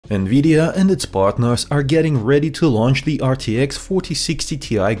NVIDIA and its partners are getting ready to launch the RTX 4060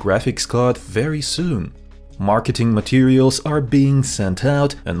 Ti graphics card very soon. Marketing materials are being sent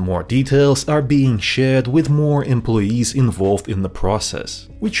out and more details are being shared with more employees involved in the process,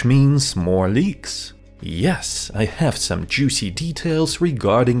 which means more leaks. Yes, I have some juicy details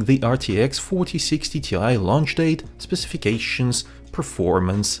regarding the RTX 4060 Ti launch date, specifications,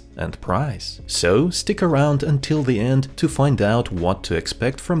 performance and price. So stick around until the end to find out what to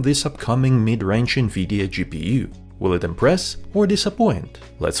expect from this upcoming mid-range NVIDIA GPU. Will it impress or disappoint?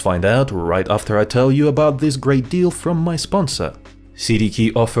 Let's find out right after I tell you about this great deal from my sponsor.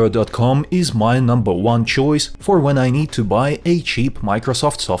 CDKeyOffer.com is my #1 choice for when I need to buy a cheap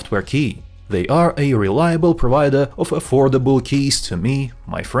Microsoft software key. They are a reliable provider of affordable keys to me,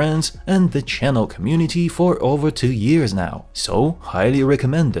 my friends, and the channel community for over 2 years now, so highly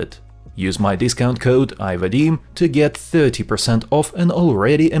recommended. Use my discount code iVadim to get 30% off an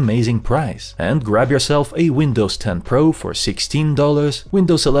already amazing price, and grab yourself a Windows 10 Pro for $16,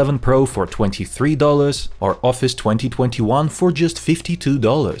 Windows 11 Pro for $23, or Office 2021 for just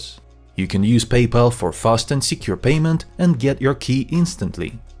 $52. You can use PayPal for fast and secure payment and get your key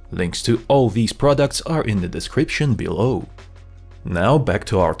instantly. Links to all these products are in the description below. Now back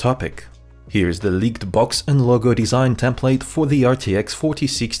to our topic. Here's the leaked box and logo design template for the RTX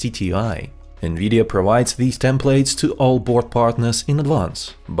 4060 Ti. NVIDIA provides these templates to all board partners in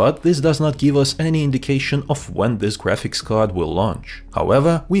advance, but this does not give us any indication of when this graphics card will launch.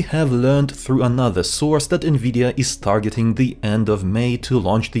 However, we have learned through another source that NVIDIA is targeting the end of May to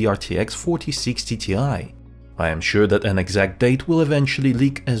launch the RTX 4060 Ti. I am sure that an exact date will eventually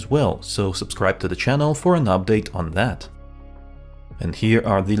leak as well, so subscribe to the channel for an update on that. And here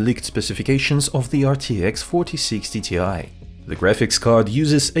are the leaked specifications of the RTX 4060 Ti. The graphics card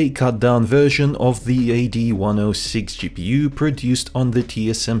uses a cut-down version of the AD106 GPU produced on the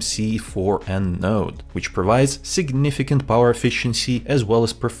TSMC 4N node, which provides significant power efficiency as well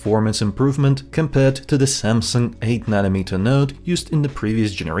as performance improvement compared to the Samsung 8nm node used in the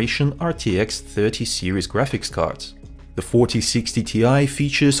previous generation RTX 30 series graphics cards. The 4060 Ti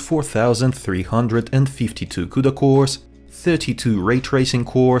features 4352 CUDA cores, 32 ray tracing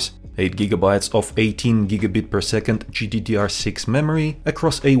cores, 8GB of 18GB per second GDDR6 memory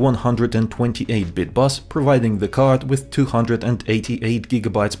across a 128-bit bus, providing the card with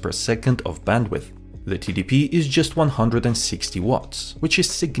 288GB per second of bandwidth. The TDP is just 160 watts, which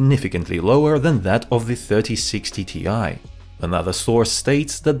is significantly lower than that of the 3060 Ti. Another source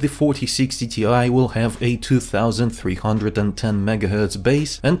states that the 4060 Ti will have a 2310 MHz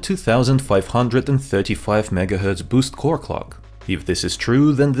base and 2535 MHz boost core clock. If this is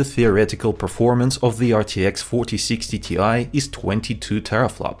true, then the theoretical performance of the RTX 4060 Ti is 22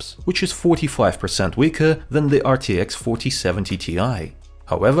 teraflops, which is 45% weaker than the RTX 4070 Ti.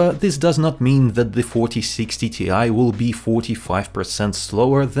 However, this does not mean that the 4060 Ti will be 45%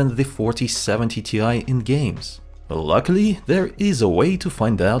 slower than the 4070 Ti in games. Luckily, there is a way to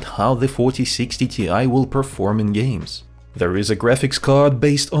find out how the 4060 Ti will perform in games. There is a graphics card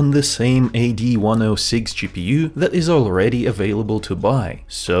based on the same AD106 GPU that is already available to buy,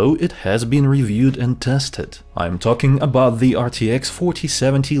 so it has been reviewed and tested. I'm talking about the RTX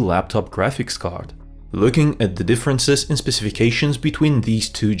 4070 laptop graphics card. Looking at the differences in specifications between these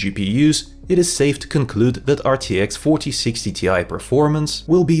two GPUs, it is safe to conclude that RTX 4060 Ti performance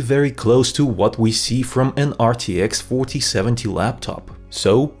will be very close to what we see from an RTX 4070 laptop.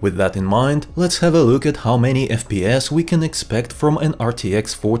 So, with that in mind, let's have a look at how many FPS we can expect from an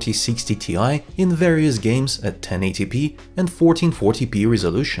RTX 4060 Ti in various games at 1080p and 1440p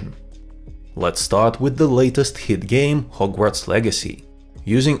resolution. Let's start with the latest hit game, Hogwarts Legacy.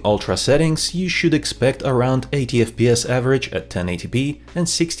 Using ultra settings, you should expect around 80 FPS average at 1080p and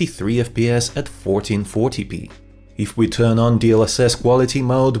 63 FPS at 1440p. If we turn on DLSS quality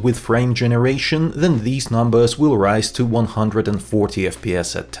mode with frame generation, then these numbers will rise to 140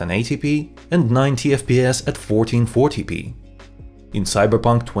 FPS at 1080p and 90 FPS at 1440p. In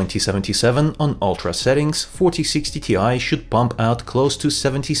Cyberpunk 2077 on ultra settings, 4060 Ti should pump out close to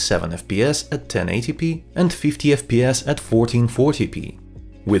 77 FPS at 1080p and 50 FPS at 1440p.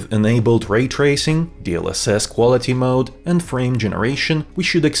 With enabled ray tracing, DLSS quality mode and frame generation, we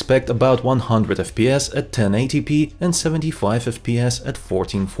should expect about 100 FPS at 1080p and 75 FPS at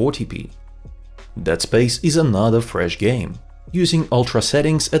 1440p. Dead Space is another fresh game. Using ultra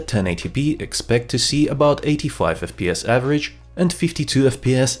settings at 1080p, expect to see about 85 FPS average and 52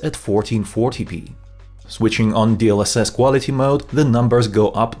 FPS at 1440p. Switching on DLSS quality mode, the numbers go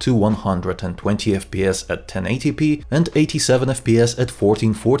up to 120 FPS at 1080p and 87 FPS at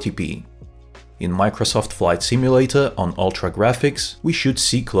 1440p. In Microsoft Flight Simulator on Ultra Graphics, we should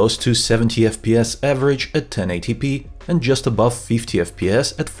see close to 70 FPS average at 1080p and just above 50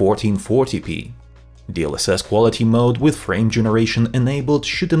 FPS at 1440p. DLSS quality mode with frame generation enabled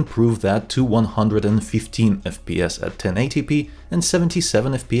should improve that to 115 FPS at 1080p and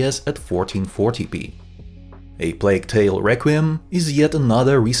 77 FPS at 1440p. A Plague Tale Requiem is yet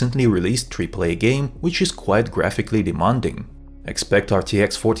another recently released AAA game which is quite graphically demanding. Expect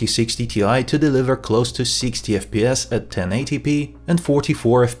RTX 4060 Ti to deliver close to 60 FPS at 1080p and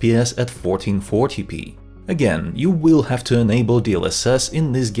 44 FPS at 1440p. Again, you will have to enable DLSS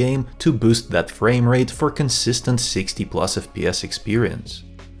in this game to boost that frame rate for consistent 60+ FPS experience.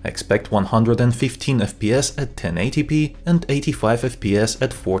 Expect 115 FPS at 1080p and 85 FPS at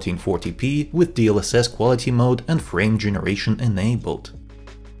 1440p with DLSS quality mode and frame generation enabled.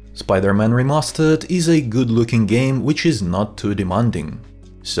 Spider-Man Remastered is a good-looking game which is not too demanding.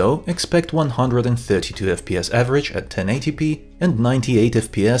 So expect 132 FPS average at 1080p and 98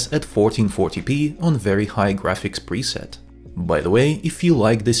 FPS at 1440p on very high graphics preset. By the way, if you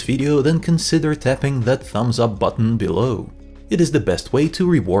like this video, then consider tapping that thumbs up button below. It is the best way to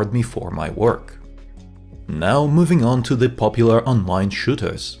reward me for my work. Now moving on to the popular online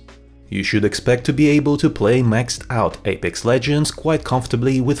shooters. You should expect to be able to play maxed out Apex Legends quite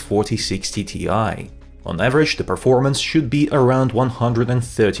comfortably with 4060 Ti. On average, the performance should be around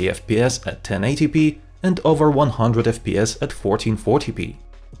 130 FPS at 1080p and over 100 FPS at 1440p.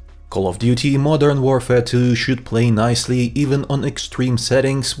 Call of Duty Modern Warfare 2 should play nicely even on extreme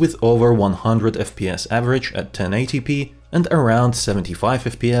settings with over 100 FPS average at 1080p and around 75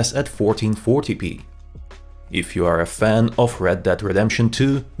 FPS at 1440p. If you are a fan of Red Dead Redemption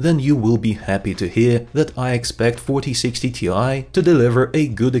 2, then you will be happy to hear that I expect 4060 Ti to deliver a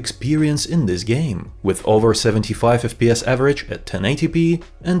good experience in this game, with over 75 FPS average at 1080p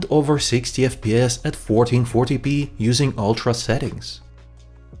and over 60 FPS at 1440p using ultra settings.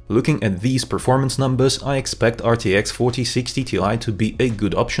 Looking at these performance numbers, I expect RTX 4060 Ti to be a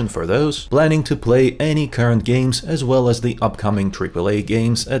good option for those planning to play any current games as well as the upcoming AAA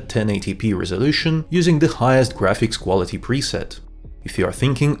games at 1080p resolution using the highest graphics quality preset. If you are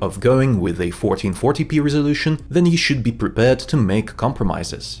thinking of going with a 1440p resolution, then you should be prepared to make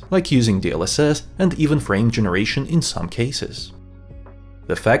compromises, like using DLSS and even frame generation in some cases.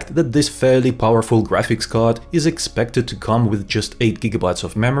 The fact that this fairly powerful graphics card is expected to come with just 8GB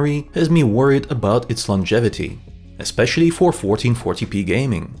of memory has me worried about its longevity, especially for 1440p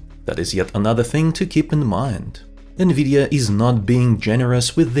gaming. That is yet another thing to keep in mind. NVIDIA is not being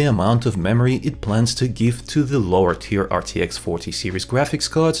generous with the amount of memory it plans to give to the lower tier RTX 40 series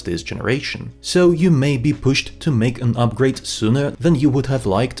graphics cards this generation, so you may be pushed to make an upgrade sooner than you would have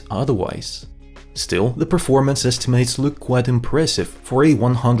liked otherwise. Still, the performance estimates look quite impressive for a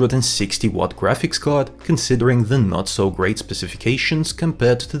 160W graphics card, considering the not-so-great specifications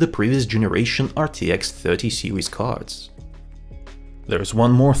compared to the previous generation RTX 30 series cards. There's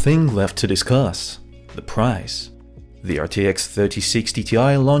one more thing left to discuss: the price. The RTX 3060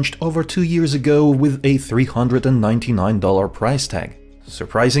 Ti launched over 2 years ago with a $399 price tag.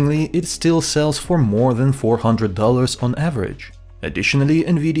 Surprisingly, it still sells for more than $400 on average. Additionally,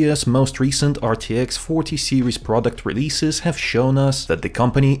 NVIDIA's most recent RTX 40 series product releases have shown us that the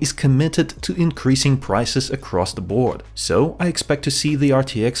company is committed to increasing prices across the board, so I expect to see the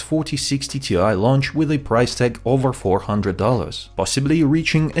RTX 4060 Ti launch with a price tag over $400, possibly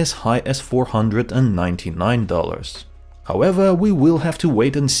reaching as high as $499. However, we will have to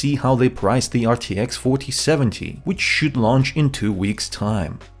wait and see how they price the RTX 4070, which should launch in 2 weeks'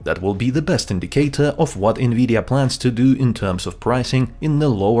 time. That will be the best indicator of what NVIDIA plans to do in terms of pricing in the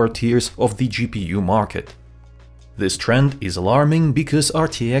lower tiers of the GPU market. This trend is alarming because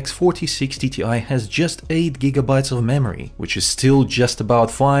RTX 4060 Ti has just 8GB of memory, which is still just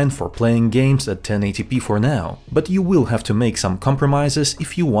about fine for playing games at 1080p for now, but you will have to make some compromises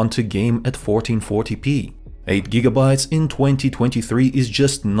if you want to game at 1440p. 8GB in 2023 is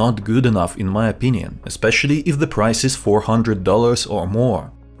just not good enough in my opinion, especially if the price is $400 or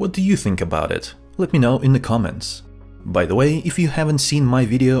more. What do you think about it? Let me know in the comments. By the way, if you haven't seen my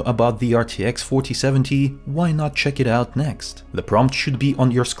video about the RTX 4070, why not check it out next? The prompt should be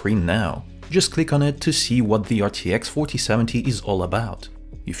on your screen now. Just click on it to see what the RTX 4070 is all about.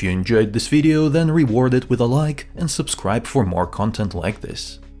 If you enjoyed this video, then reward it with a like and subscribe for more content like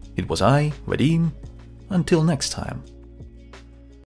this. It was I, Vadim. Until next time.